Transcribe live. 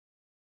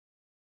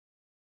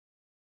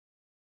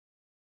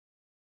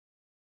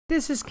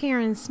This is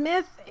Karen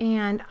Smith,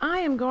 and I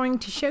am going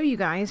to show you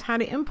guys how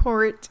to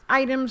import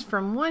items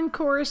from one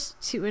course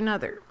to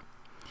another.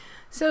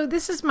 So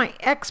this is my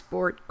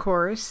export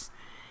course,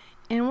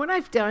 and what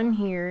I've done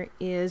here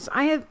is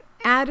I have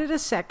added a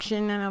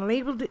section and I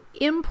labeled it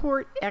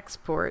Import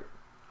Export.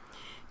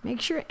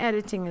 Make sure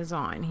editing is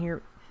on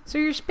here. So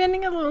you're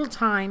spending a little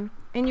time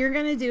and you're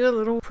going to do a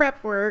little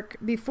prep work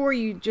before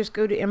you just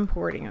go to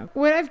importing.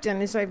 What I've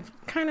done is I've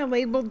kind of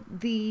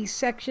labeled the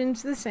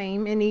sections the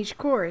same in each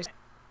course.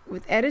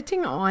 With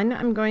editing on,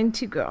 I'm going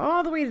to go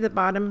all the way to the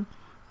bottom,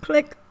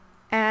 click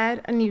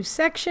add a new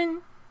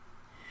section.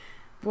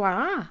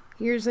 Voila,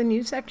 here's a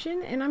new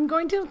section, and I'm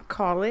going to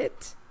call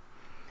it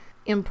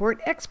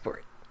Import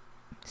Export.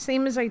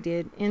 Same as I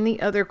did in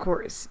the other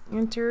course.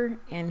 Enter,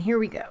 and here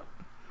we go.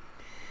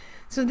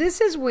 So this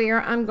is where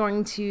I'm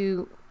going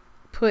to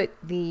put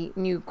the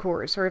new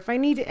course, or if I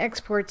need to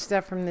export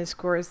stuff from this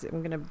course, I'm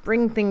going to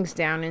bring things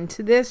down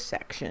into this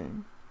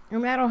section.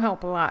 And that'll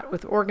help a lot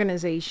with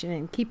organization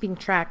and keeping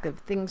track of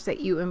things that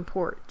you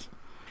import.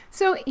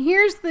 So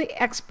here's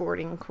the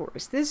exporting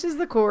course. This is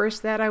the course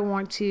that I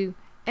want to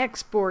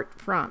export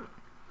from.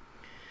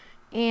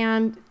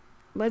 And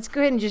let's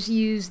go ahead and just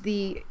use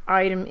the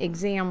item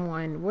exam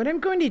 1. What I'm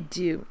going to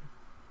do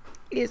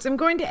is I'm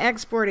going to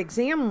export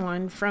exam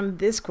 1 from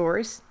this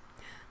course.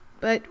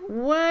 But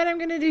what I'm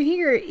going to do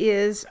here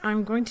is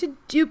I'm going to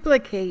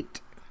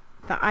duplicate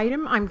the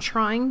item I'm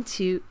trying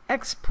to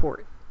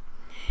export.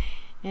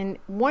 And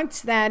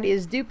once that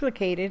is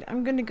duplicated,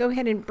 I'm going to go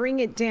ahead and bring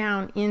it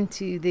down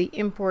into the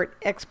Import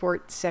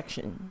Export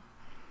section,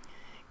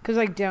 because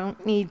I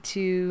don't need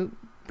to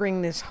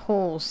bring this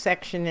whole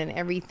section and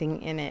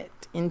everything in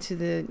it into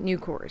the new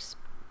course.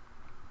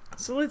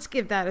 So let's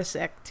give that a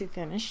sec to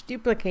finish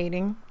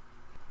duplicating.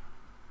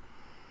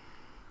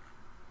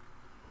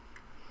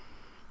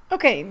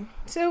 Okay,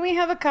 so we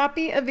have a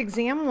copy of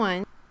exam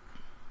 1.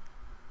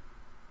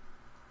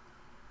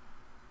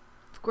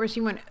 Of course,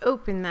 you want to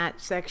open that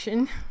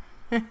section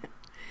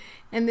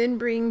and then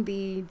bring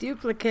the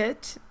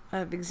duplicate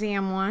of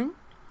exam 1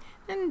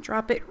 and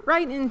drop it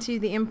right into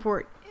the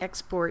Import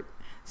Export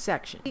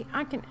section.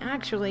 I can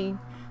actually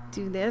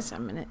do this.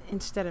 I'm going to,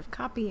 instead of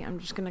copy, I'm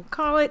just going to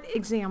call it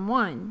exam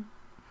 1.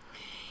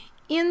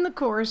 In the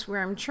course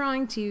where I'm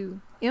trying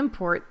to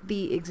import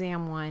the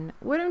exam 1,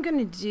 what I'm going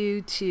to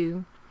do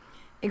to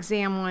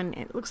exam 1,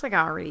 it looks like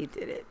I already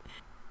did it.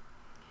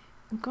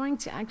 I'm going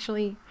to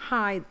actually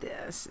hide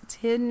this. It's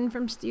hidden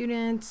from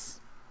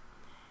students.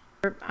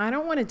 I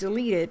don't want to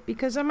delete it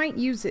because I might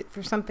use it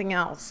for something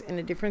else in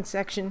a different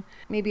section,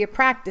 maybe a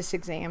practice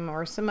exam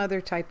or some other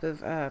type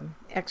of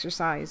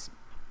exercise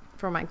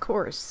for my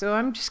course. So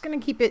I'm just going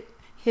to keep it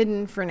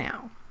hidden for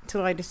now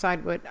until I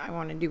decide what I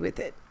want to do with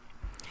it.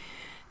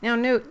 Now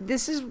note,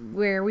 this is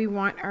where we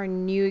want our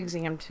new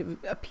exam to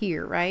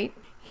appear, right?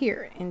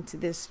 Here into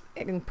this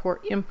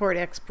Import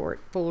Export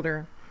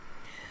folder.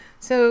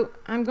 So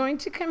I'm going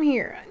to come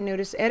here.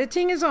 Notice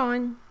editing is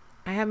on.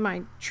 I have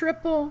my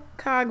triple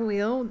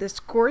cogwheel, this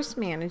course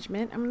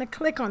management. I'm going to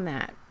click on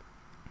that.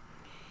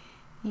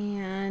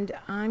 And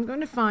I'm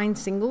going to find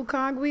single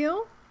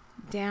cogwheel,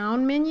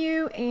 down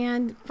menu,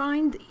 and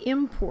find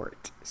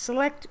import.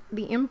 Select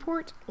the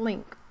import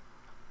link.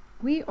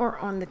 We are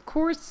on the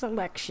course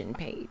selection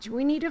page.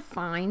 We need to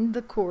find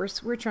the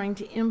course we're trying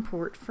to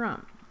import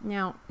from.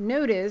 Now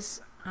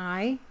notice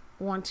I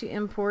want to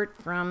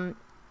import from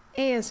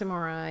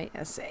ASMRI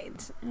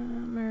essays.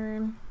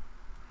 There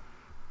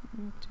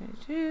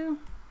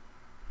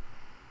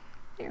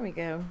we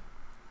go.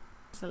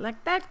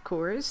 Select that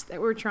course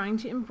that we're trying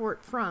to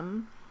import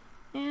from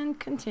and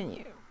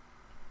continue.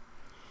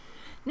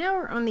 Now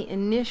we're on the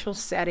initial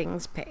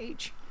settings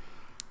page.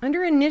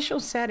 Under initial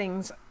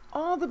settings,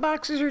 all the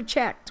boxes are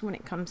checked when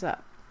it comes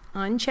up.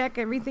 Uncheck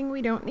everything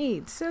we don't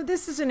need. So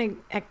this is an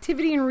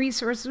activity and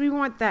resources. We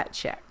want that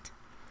checked.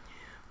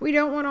 We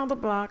don't want all the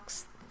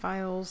blocks,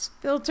 files,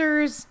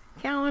 filters,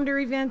 calendar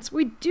events.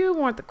 We do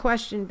want the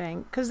question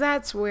bank because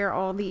that's where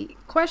all the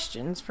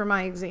questions for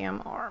my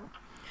exam are.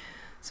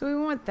 So we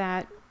want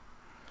that.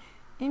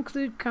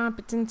 Include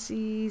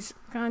competencies,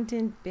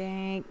 content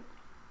bank.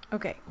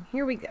 Okay,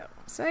 here we go.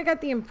 So I got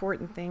the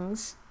important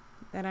things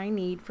that I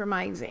need for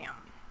my exam.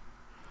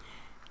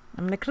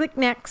 I'm going to click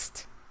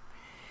next.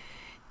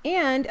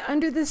 And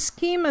under the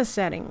schema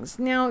settings,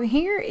 now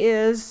here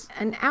is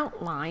an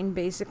outline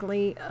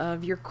basically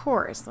of your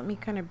course. Let me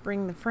kind of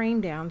bring the frame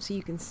down so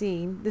you can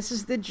see. This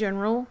is the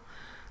general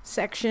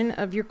section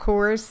of your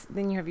course.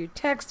 Then you have your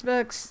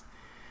textbooks,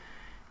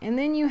 and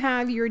then you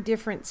have your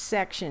different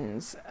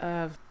sections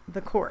of the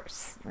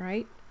course,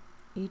 right?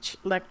 Each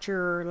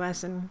lecture or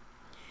lesson.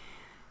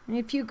 And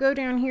if you go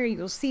down here,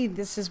 you'll see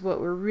this is what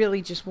we're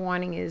really just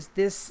wanting, is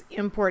this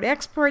Import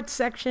Export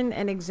section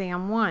and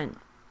exam 1.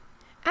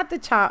 At the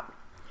top,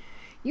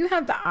 you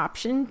have the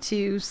option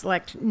to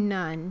select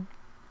none,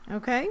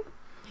 okay?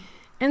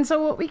 And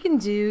so what we can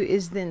do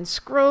is then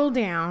scroll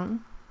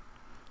down.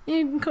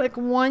 You can click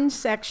one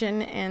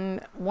section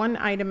and one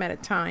item at a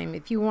time.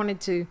 If you wanted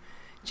to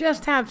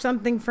just have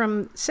something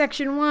from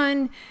section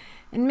 1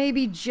 and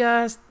maybe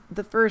just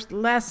the first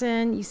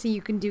lesson. You see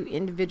you can do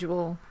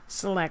individual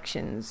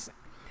selections.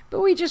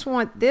 But we just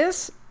want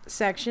this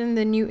section,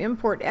 the new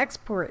import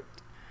export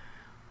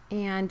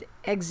and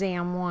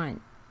exam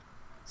 1.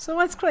 So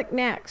let's click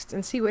next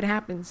and see what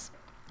happens.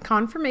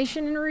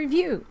 Confirmation and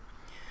review.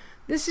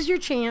 This is your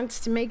chance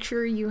to make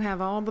sure you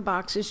have all the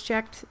boxes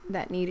checked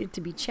that needed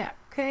to be checked.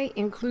 Okay,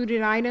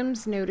 included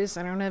items. Notice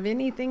I don't have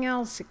anything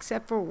else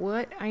except for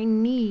what I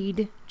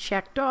need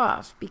checked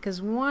off,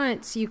 because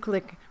once you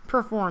click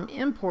perform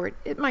import,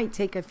 it might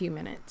take a few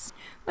minutes.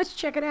 Let's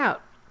check it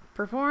out.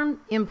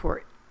 Perform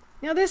import.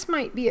 Now this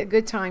might be a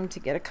good time to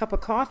get a cup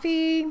of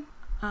coffee,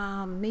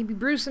 maybe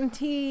brew some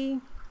tea,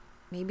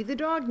 maybe the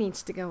dog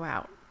needs to go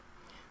out.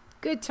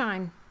 Good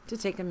time to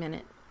take a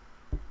minute.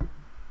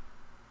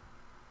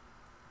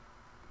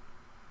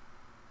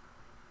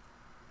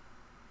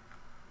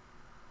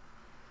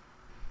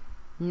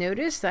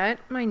 Notice that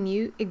my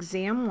new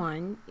exam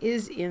 1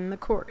 is in the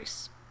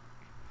course.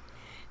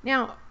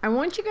 Now, I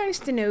want you guys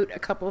to note a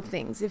couple of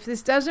things. If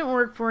this doesn't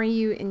work for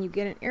you and you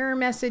get an error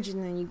message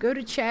and then you go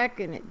to check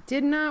and it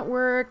did not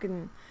work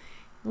and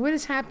what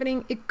is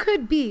happening, it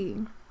could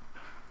be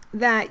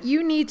that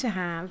you need to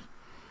have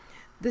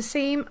the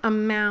same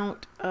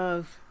amount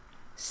of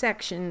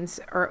sections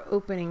or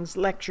openings,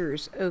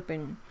 lectures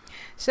open.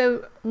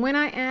 So when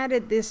I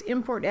added this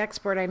import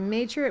export, I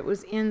made sure it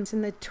was in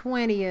the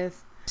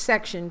 20th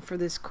section for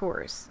this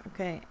course.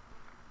 Okay.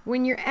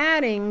 When you're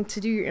adding to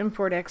do your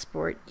import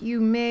export, you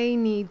may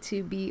need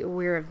to be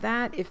aware of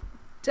that. If it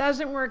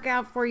doesn't work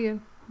out for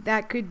you,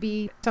 that could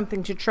be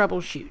something to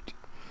troubleshoot.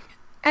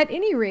 At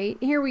any rate,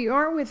 here we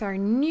are with our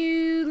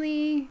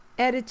newly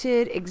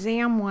edited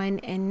exam 1,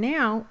 and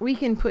now we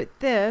can put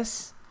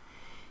this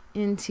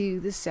into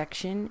the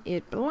section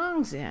it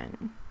belongs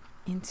in,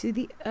 into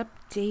the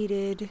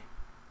updated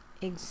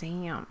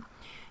exam.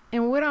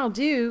 And what I'll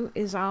do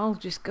is I'll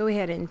just go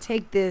ahead and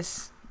take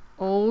this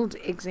old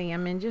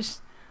exam and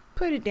just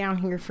put it down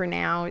here for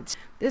now.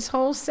 This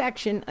whole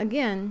section,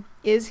 again,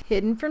 is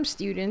hidden from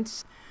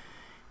students.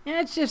 And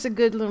it's just a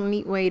good little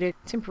neat way to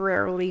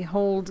temporarily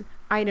hold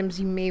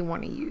items you may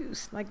want to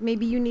use. Like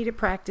maybe you need a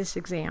practice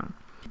exam.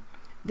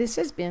 This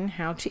has been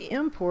how to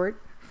import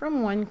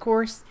from one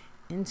course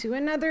into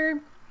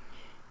another.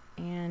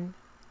 And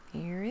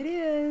here it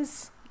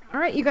is. All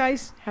right, you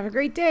guys, have a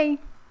great day.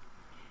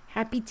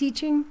 Happy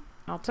teaching.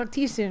 I'll talk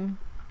to you soon.